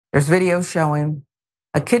There's video showing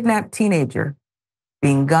a kidnapped teenager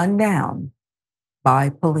being gunned down by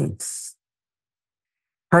police.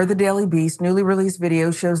 Per the Daily Beast, newly released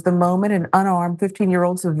video shows the moment an unarmed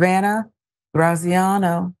 15-year-old Savannah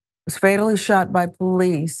Graziano was fatally shot by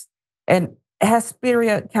police in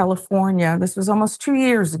Hesperia, California. This was almost 2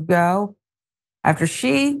 years ago after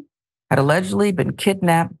she had allegedly been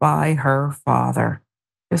kidnapped by her father.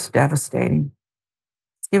 Just devastating.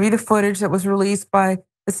 Let's give you the footage that was released by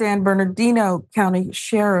the San Bernardino County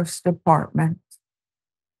Sheriff's Department.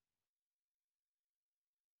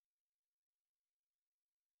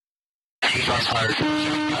 Shots fired.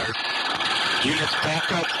 Units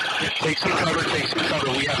back up. Take some cover. Take some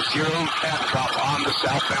cover. We have zero backdrop on the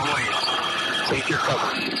southbound lanes. Take your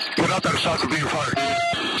cover. Put up that shots are being fired.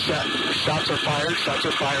 Shots are fired. Shots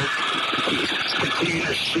are fired. Continue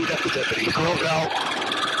to shoot at the deputy. Girls out.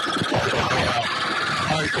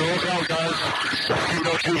 All right, girls out, guys.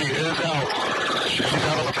 Female Judy is out. She's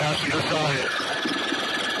out on the passenger side.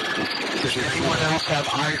 Does anyone else have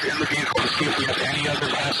eyes in the vehicle to see if we have any other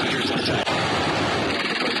passengers inside?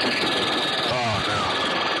 Oh,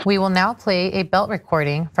 no. We will now play a belt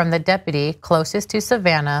recording from the deputy closest to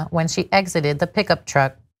Savannah when she exited the pickup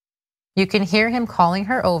truck. You can hear him calling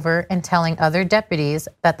her over and telling other deputies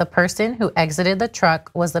that the person who exited the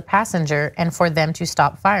truck was the passenger and for them to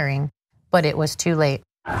stop firing, but it was too late.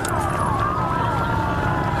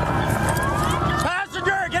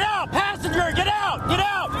 Passenger, get out! Passenger, get out! Get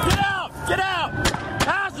out! Get out! Get out!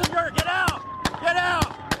 Passenger, get out! Get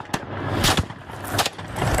out!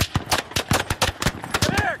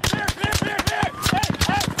 Come here! Come here! Come here! Come here! Hey!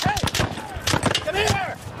 Hey! Hey! Come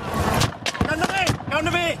here! Come to me! Come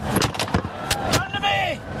to me! Come to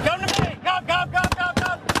me! Come to me! Come! Come! Come! Come!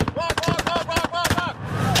 Come! Walk! Walk! Walk! Walk! Walk! Walk!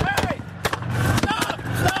 Hey! Stop!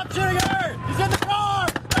 Stop shooting her! He's in the car!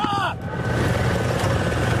 Stop!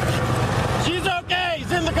 She's okay!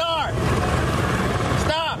 He's in the car!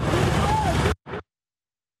 Stop!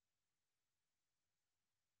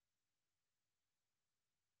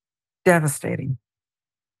 Devastating.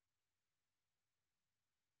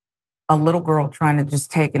 A little girl trying to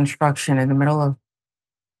just take instruction in the middle of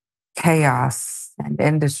chaos and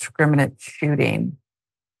indiscriminate shooting.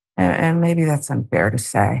 And maybe that's unfair to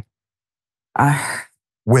say.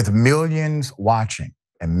 With millions watching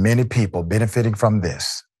and many people benefiting from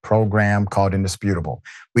this program called Indisputable,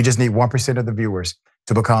 we just need 1% of the viewers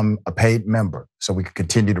to become a paid member so we can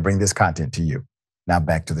continue to bring this content to you. Now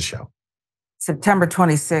back to the show. September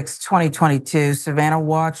 26, 2022, Savannah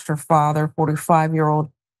watched her father,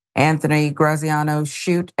 45-year-old Anthony Graziano,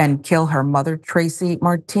 shoot and kill her mother, Tracy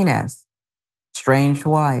Martinez, estranged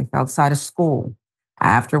wife, outside of school,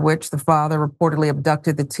 after which the father reportedly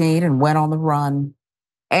abducted the teen and went on the run.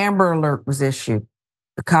 Amber Alert was issued.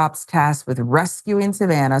 The cops tasked with rescuing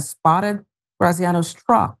Savannah spotted Graziano's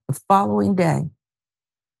truck the following day.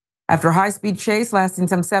 After a high-speed chase lasting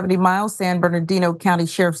some 70 miles, San Bernardino County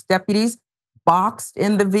Sheriff's deputies boxed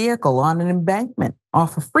in the vehicle on an embankment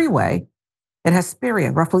off a freeway in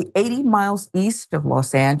Hesperia, roughly 80 miles east of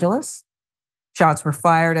Los Angeles. Shots were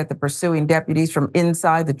fired at the pursuing deputies from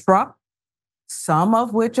inside the truck, some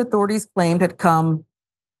of which authorities claimed had come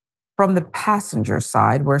from the passenger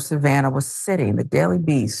side where Savannah was sitting. The Daily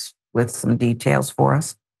Beast with some details for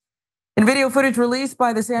us. In video footage released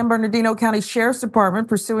by the San Bernardino County Sheriff's Department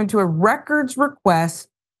pursuant to a records request,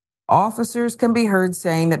 officers can be heard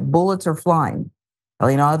saying that bullets are flying,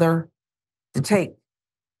 telling others to take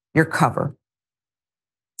your cover.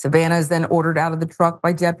 Savannah is then ordered out of the truck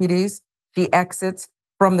by deputies. She exits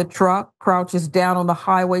from the truck, crouches down on the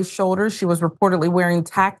highway shoulder. She was reportedly wearing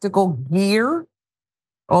tactical gear,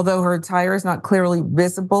 although her attire is not clearly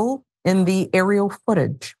visible in the aerial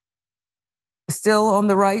footage. Still on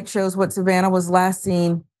the right shows what Savannah was last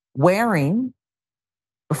seen wearing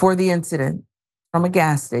before the incident from a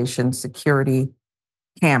gas station security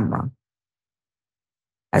camera.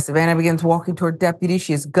 As Savannah begins walking toward deputy,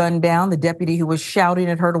 she is gunned down. The deputy who was shouting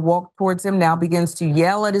at her to walk towards him now begins to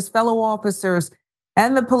yell at his fellow officers,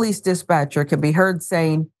 and the police dispatcher can be heard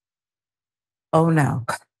saying, "Oh no."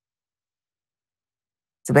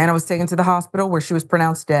 Savannah was taken to the hospital where she was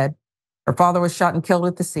pronounced dead. Her father was shot and killed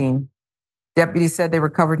at the scene. Deputies said they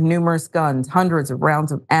recovered numerous guns, hundreds of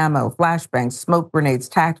rounds of ammo, flashbangs, smoke grenades,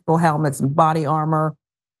 tactical helmets, and body armor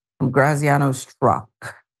from Graziano's truck.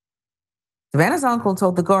 Savannah's uncle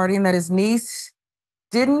told The Guardian that his niece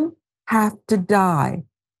didn't have to die.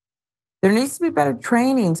 There needs to be better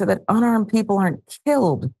training so that unarmed people aren't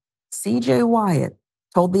killed, CJ Wyatt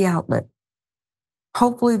told the outlet.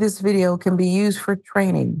 Hopefully this video can be used for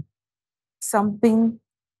training. Something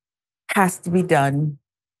has to be done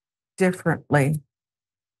differently.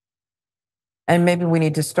 And maybe we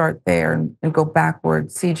need to start there and go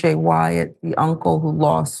backwards. C.J. Wyatt, the uncle who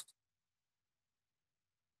lost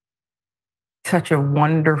such a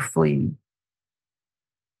wonderfully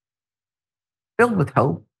filled with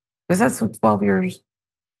hope, because that's what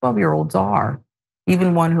 12-year-olds are.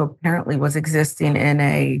 Even one who apparently was existing in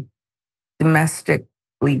a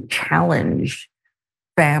domestically challenged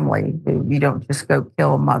family. You don't just go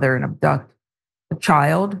kill a mother and abduct a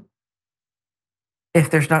child if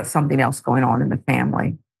there's not something else going on in the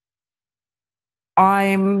family.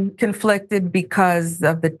 I'm conflicted because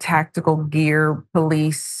of the tactical gear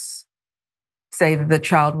police say that the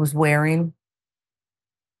child was wearing.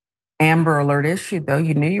 Amber Alert issued, though.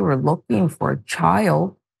 You knew you were looking for a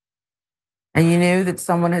child, and you knew that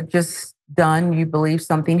someone had just done, you believe,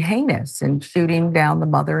 something heinous in shooting down the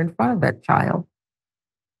mother in front of that child.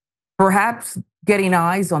 Perhaps getting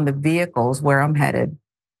eyes on the vehicles where I'm headed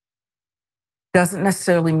doesn't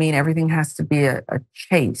necessarily mean everything has to be a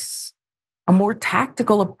chase. A more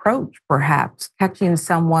tactical approach, perhaps, catching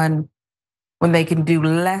someone when they can do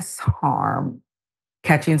less harm,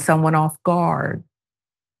 catching someone off guard.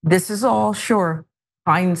 This is all, sure,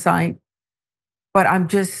 hindsight, but I'm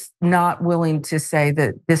just not willing to say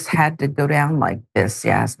that this had to go down like this,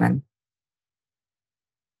 Yasmin.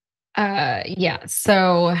 Yeah.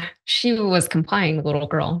 So she was complying, the little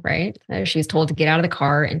girl, right? She was told to get out of the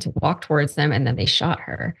car and to walk towards them, and then they shot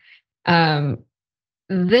her.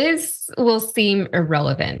 This will seem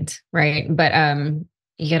irrelevant, right? But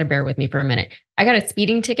you got to bear with me for a minute. I got a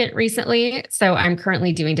speeding ticket recently, so I'm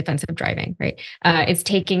currently doing defensive driving, right? It's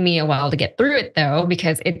taking me a while to get through it, though,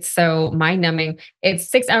 because it's so mind-numbing. It's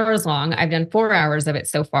 6 hours long. I've done 4 hours of it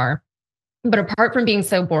so far. But apart from being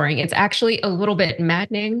so boring, it's actually a little bit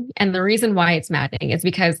maddening. And the reason why it's maddening is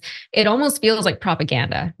because it almost feels like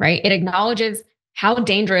propaganda, right? It acknowledges how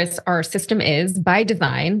dangerous our system is by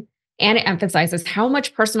design, and it emphasizes how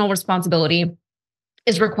much personal responsibility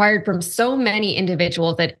is required from so many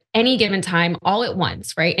individuals at any given time, all at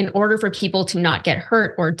once, right? In order for people to not get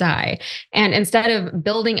hurt or die. And instead of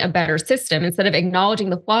building a better system, instead of acknowledging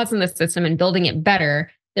the flaws in the system and building it better,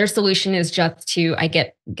 their solution is just to,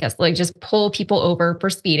 just pull people over for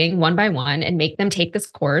speeding one by one and make them take this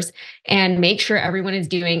course and make sure everyone is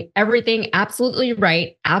doing everything absolutely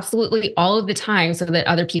right, absolutely all of the time, so that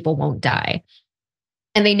other people won't die.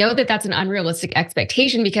 And they know that that's an unrealistic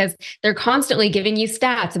expectation because they're constantly giving you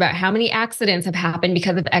stats about how many accidents have happened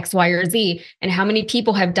because of X, Y, or Z, and how many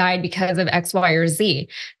people have died because of X, Y, or Z.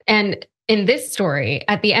 And in this story,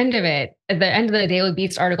 at the end of it, at the end of the Daily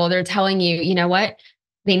Beast article, they're telling you, you know what?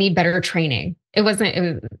 They need better training. It was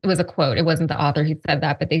a quote. It wasn't the author who said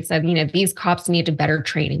that, but they said, these cops need better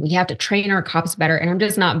training. We have to train our cops better. And I'm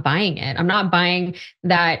just not buying it. I'm not buying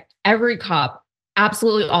that every cop,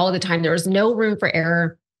 absolutely all of the time, there is no room for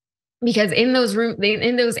error. Because in those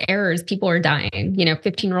errors, people are dying.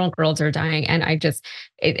 15-year-old girls are dying, and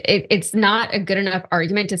it's not a good enough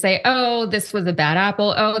argument to say, "Oh, this was a bad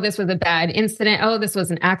apple. Oh, this was a bad incident. Oh, this was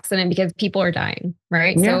an accident," because people are dying,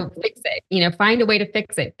 right? Yeah. So fix it. Find a way to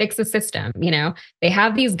fix it. Fix the system. They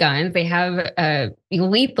have these guns. They have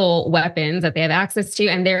lethal weapons that they have access to,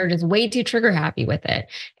 and they're just way too trigger happy with it.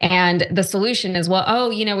 And the solution is,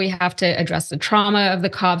 we have to address the trauma of the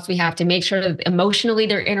cops. We have to make sure that emotionally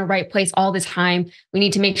they're in a right place all the time. We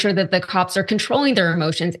need to make sure that the cops are controlling their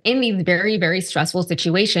emotions in these very, very stressful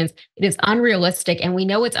situations. It is unrealistic, and we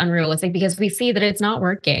know it's unrealistic because we see that it's not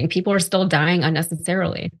working. People are still dying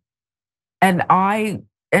unnecessarily. And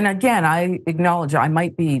again, I acknowledge I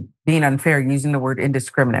might be being unfair using the word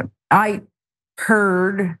indiscriminate. I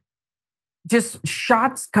heard just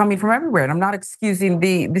shots coming from everywhere. And I'm not excusing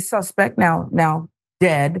the suspect now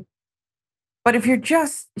dead. But if you're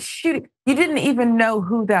just shooting, you didn't even know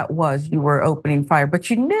who that was you were opening fire, but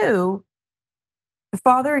you knew the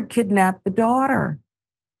father had kidnapped the daughter.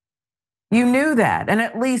 You knew that. And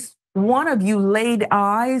at least one of you laid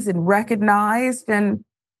eyes and recognized. And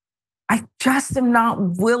I just am not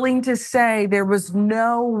willing to say there was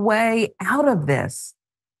no way out of this.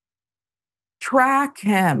 Track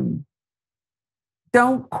him.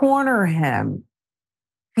 Don't corner him.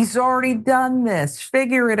 He's already done this.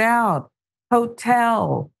 Figure it out.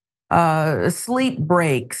 Hotel, sleep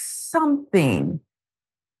breaks, something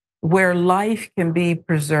where life can be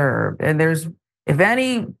preserved. And if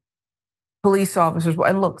any police officers,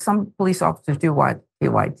 and look, some police officers do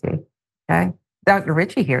PYT, okay? Dr.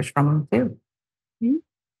 Richey hears from them too. Mm-hmm.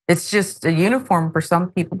 It's just a uniform for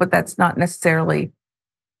some people, but that's not necessarily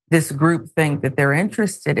this group thing that they're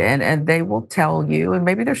interested in. And they will tell you, and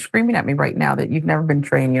maybe they're screaming at me right now that you've never been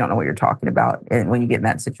trained, you don't know what you're talking about and when you get in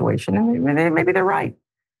that situation. And maybe they're right.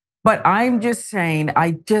 But I'm just saying,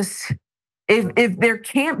 if there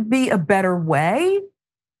can't be a better way,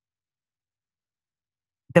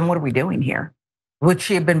 then what are we doing here? Would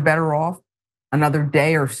she have been better off another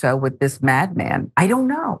day or so with this madman? I don't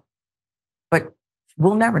know. But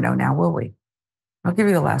we'll never know now, will we? I'll give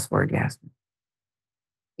you the last word, Yasmin.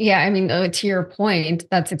 Yeah, I mean, to your point,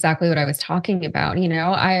 that's exactly what I was talking about.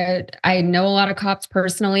 I know a lot of cops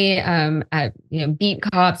personally, beat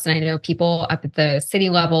cops, and I know people up at the city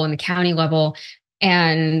level and the county level.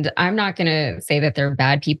 And I'm not going to say that they're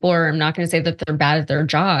bad people, or I'm not going to say that they're bad at their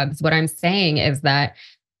jobs. What I'm saying is that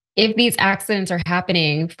if these accidents are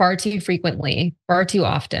happening far too frequently, far too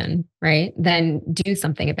often, right, then do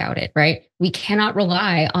something about it, right? We cannot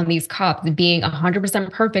rely on these cops being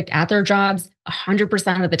 100% perfect at their jobs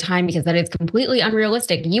 100% of the time, because that is completely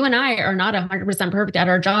unrealistic. You and I are not 100% perfect at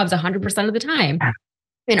our jobs 100% of the time.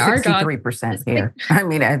 In our job, 63% here. I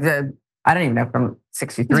mean, I don't even know from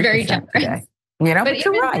 63% today. But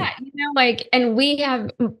you're right. That, and we have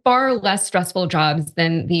far less stressful jobs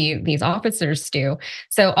than these officers do.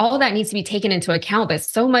 So all of that needs to be taken into account. But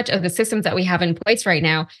so much of the systems that we have in place right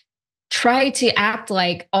now try to act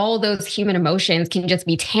like all those human emotions can just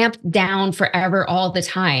be tamped down forever, all the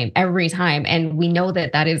time, every time. And we know that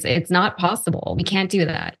it's not possible. We can't do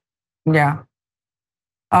that. Yeah.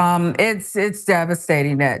 It's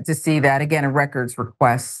devastating to see that. Again, a records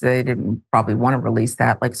request. They didn't probably want to release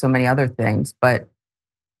that like so many other things, but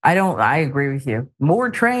I agree with you. More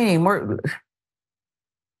training,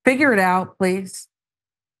 figure it out, please.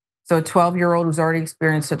 So a 12-year-old who's already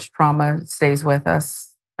experienced such trauma stays with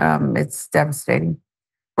us. It's devastating.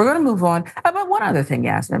 We're going to move on. How about one other thing,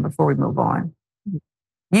 Yasmin, before we move on?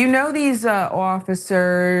 These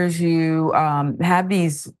officers, you have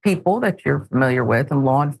these people that you're familiar with in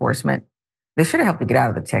law enforcement. They should have helped you get out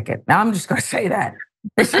of the ticket. Now, I'm just going to say that.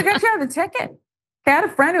 They should have got you out of the ticket. I had a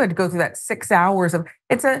friend who had to go through that 6 hours of,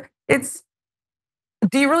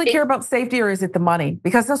 do you really care about safety, or is it the money?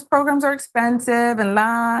 Because those programs are expensive and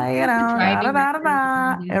right. And I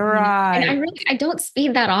don't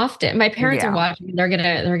speed that often. My parents are watching; they're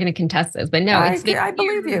gonna contest this. But no, I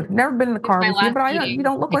believe you. Never been in the car with you, but you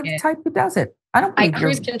don't look like the type who does it. I don't believe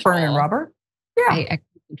you're burning rubber. Yeah, I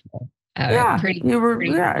cruise control.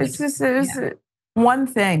 It's just one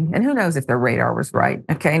thing, and who knows if their radar was right.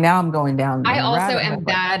 Okay, now I'm going down. I also am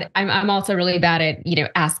bad. I'm also really bad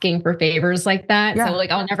at asking for favors like that. Yeah. So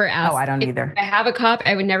I'll never ask. Oh, I don't either. If I have a cop,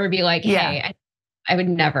 I would never be like, hey, I would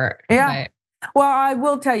never. Yeah. Well, I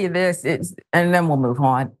will tell you this, and then we'll move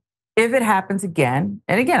on. If it happens again,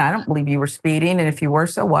 and again, I don't believe you were speeding, and if you were,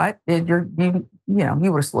 so what? You would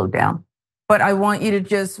have slowed down. But I want you to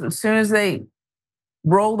just, as soon as they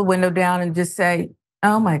roll the window down, and just say,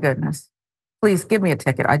 "Oh my goodness, please give me a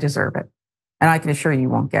ticket. I deserve it." And I can assure you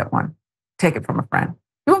won't get one. Take it from a friend.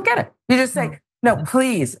 You won't get it. You just say, "No,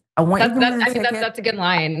 please, I want you to give me the ticket." That's a good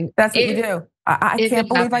line. That's what you do. I can't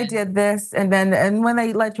believe I did this. And when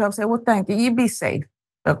they let you up, say, "Well, thank you. You be safe."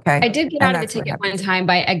 Okay. I did get out of the ticket one time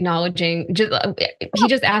by acknowledging. He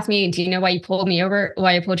just asked me, "Do you know why you pulled me over?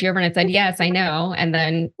 Why I pulled you over?" And I said, "Yes, I know." And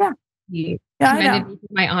then he commended me for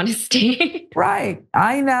my honesty. Right.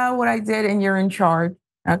 I know what I did, and you're in charge.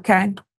 Okay.